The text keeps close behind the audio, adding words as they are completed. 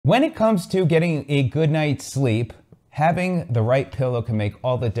When it comes to getting a good night's sleep, having the right pillow can make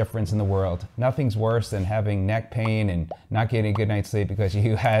all the difference in the world. Nothing's worse than having neck pain and not getting a good night's sleep because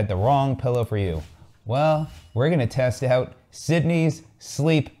you had the wrong pillow for you. Well, we're gonna test out Sidney's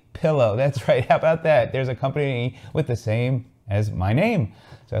sleep pillow. That's right, how about that? There's a company with the same as my name.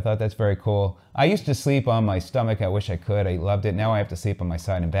 So I thought that's very cool. I used to sleep on my stomach. I wish I could, I loved it. Now I have to sleep on my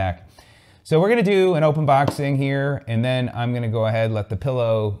side and back. So we're gonna do an open boxing here, and then I'm gonna go ahead, let the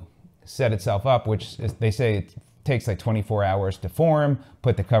pillow set itself up, which they say it takes like 24 hours to form,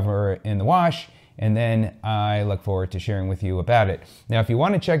 put the cover in the wash, and then I look forward to sharing with you about it. Now, if you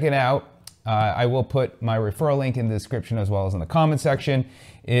wanna check it out, I will put my referral link in the description as well as in the comment section.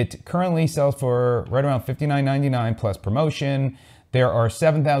 It currently sells for right around $59.99 plus promotion. There are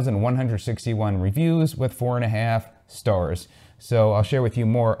 7,161 reviews with 4.5 stars. So I'll share with you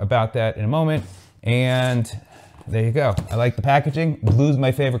more about that in a moment. And there you go. I like the packaging. Blue's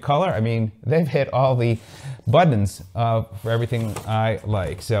my favorite color. I mean, they've hit all the buttons for everything I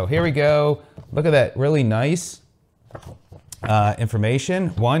like. So here we go. Look at that, really nice information.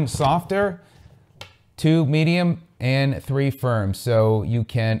 1 softer, 2 medium, and 3 firm. So you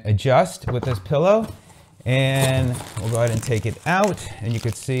can adjust with this pillow. And we'll go ahead and take it out. And you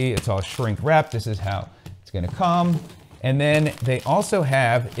can see it's all shrink wrapped. This is how it's gonna come. And then they also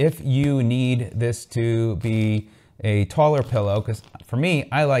have, if you need this to be a taller pillow, because for me,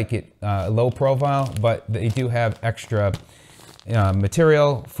 I like it low profile, but they do have extra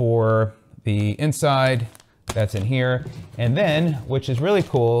material for the inside that's in here. And then, which is really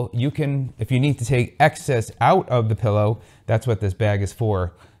cool, you can, if you need to take excess out of the pillow, that's what this bag is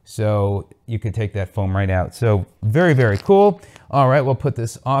for. So you could take that foam right out. So very, very cool. All right, we'll put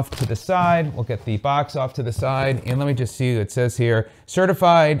this off to the side. We'll get the box off to the side. And let me just see, it says here,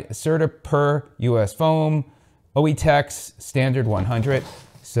 certified CertiPer US foam, OETEX standard 100.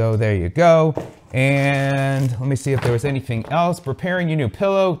 So there you go. And let me see if there was anything else. Preparing your new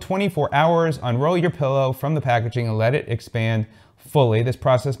pillow, 24 hours, unroll your pillow from the packaging and let it expand fully. This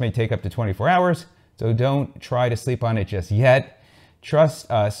process may take up to 24 hours, so don't try to sleep on it just yet. Trust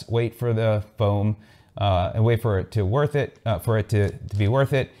us, wait for the foam and wait for it to be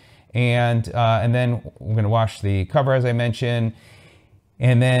worth it. And then we're gonna wash the cover as I mentioned.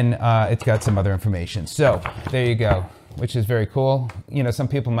 And then it's got some other information. So there you go, which is very cool. You know, some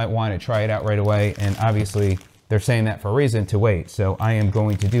people might want to try it out right away, and obviously they're saying that for a reason, to wait. So I am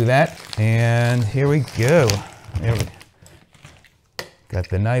going to do that. And here we go. There we go. Got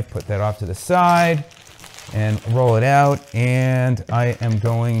the knife, put that off to the side and roll it out. And I am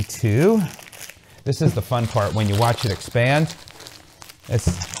going to, this is the fun part when you watch it expand.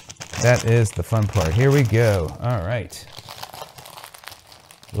 That is the fun part. Here we go. All right.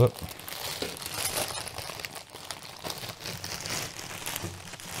 Whoop.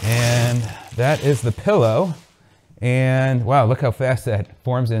 And that is the pillow. And wow, look how fast that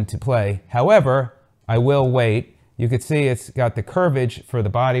forms into play. However, I will wait. You can see it's got the curvage for the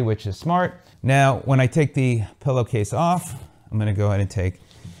body, which is smart. Now, when I take the pillowcase off, I'm gonna go ahead and take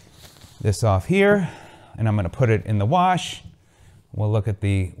this off here, and I'm gonna put it in the wash. We'll look at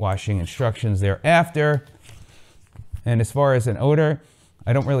the washing instructions thereafter. And as far as an odor,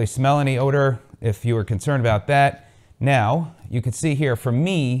 I don't really smell any odor if you were concerned about that. Now, you can see here, for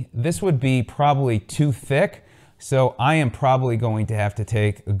me, this would be probably too thick. So I am probably going to have to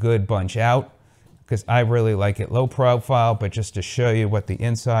take a good bunch out because I really like it low profile, but just to show you what the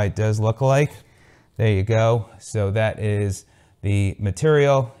inside does look like. There you go. So that is the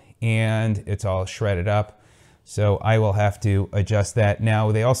material and it's all shredded up. So I will have to adjust that.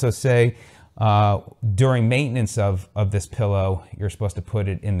 Now, they also say during maintenance of this pillow, you're supposed to put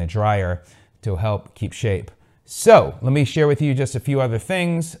it in the dryer to help keep shape. So let me share with you just a few other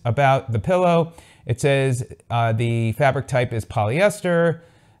things about the pillow. It says the fabric type is polyester,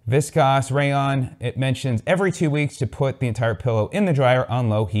 viscose, rayon. It mentions every 2 weeks to put the entire pillow in the dryer on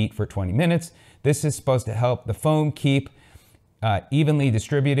low heat for 20 minutes. This is supposed to help the foam keep evenly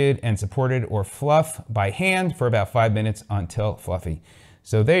distributed and supported or fluff by hand for about 5 minutes until fluffy.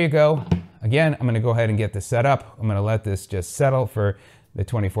 So there you go. Again, I'm gonna go ahead and get this set up. I'm gonna let this just settle for the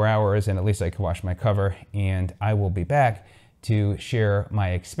 24 hours and at least I can wash my cover, and I will be back to share my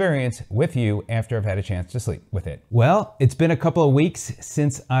experience with you after I've had a chance to sleep with it. Well, it's been a couple of weeks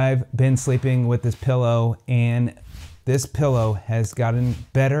since I've been sleeping with this pillow, and this pillow has gotten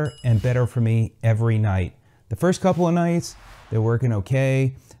better and better for me every night. The first couple of nights, they're working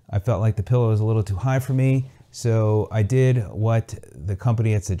okay. I felt like the pillow was a little too high for me. So I did what the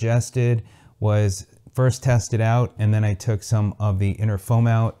company had suggested, was first test it out, and then I took some of the inner foam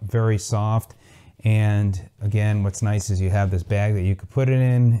out, very soft, And again, what's nice is you have this bag that you could put it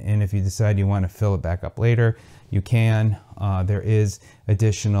in, and if you decide you want to fill it back up later, you can. There is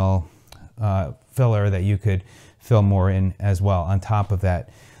additional filler that you could fill more in as well on top of that.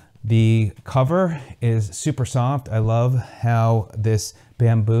 The cover is super soft. I love how this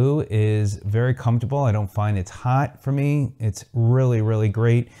bamboo is very comfortable. I don't find it's hot for me. It's really, really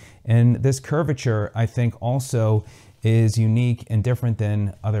great. And this curvature, I think, also is unique and different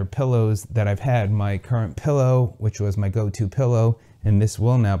than other pillows that I've had. My current pillow, which was my go-to pillow, and this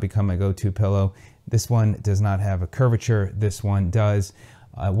will now become my go-to pillow, this one does not have a curvature. This one does.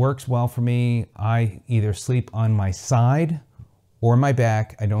 Works well for me. I either sleep on my side or my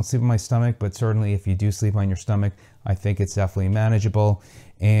back. I don't sleep on my stomach, but certainly if you do sleep on your stomach, I think it's definitely manageable.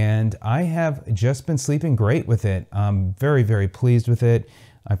 And I have just been sleeping great with it. I'm very, very pleased with it.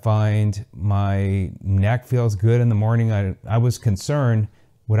 I find my neck feels good in the morning. I was concerned,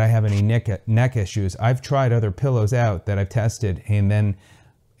 would I have any neck issues? I've tried other pillows out that I've tested, and then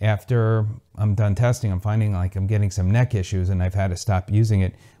after I'm done testing, I'm finding like I'm getting some neck issues, and I've had to stop using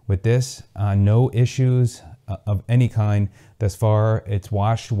it. With this, no issues of any kind thus far. It's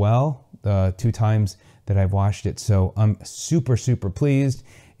washed well the 2 times that I've washed it, so I'm super, super pleased.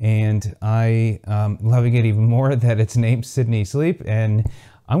 And I'm loving it even more that it's named Sidney Sleep, and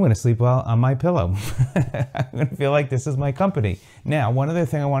I'm going to sleep well on my pillow. I'm going to feel like this is my company. Now, one other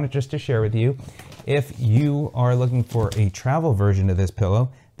thing I wanted just to share with you, if you are looking for a travel version of this pillow,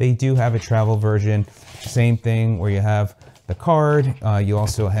 they do have a travel version. Same thing where you have the card. You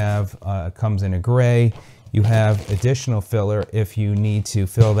also have, comes in a gray. You have additional filler if you need to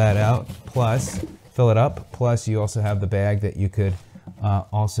fill that out, plus fill it up. Plus you also have the bag that you could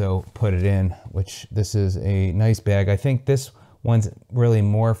also put it in, which this is a nice bag. I think this one's really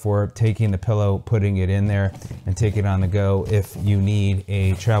more for taking the pillow, putting it in there, and take it on the go if you need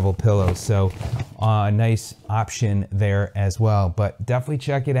a travel pillow. So a nice option there as well. But definitely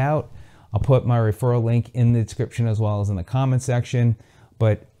check it out. I'll put my referral link in the description as well as in the comment section.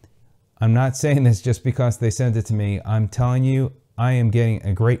 But I'm not saying this just because they sent it to me. I'm telling you, I am getting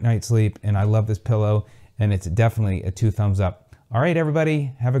a great night's sleep, and I love this pillow, and it's definitely a 2 thumbs up. All right,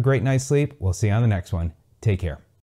 everybody, have a great night's sleep. We'll see you on the next one. Take care.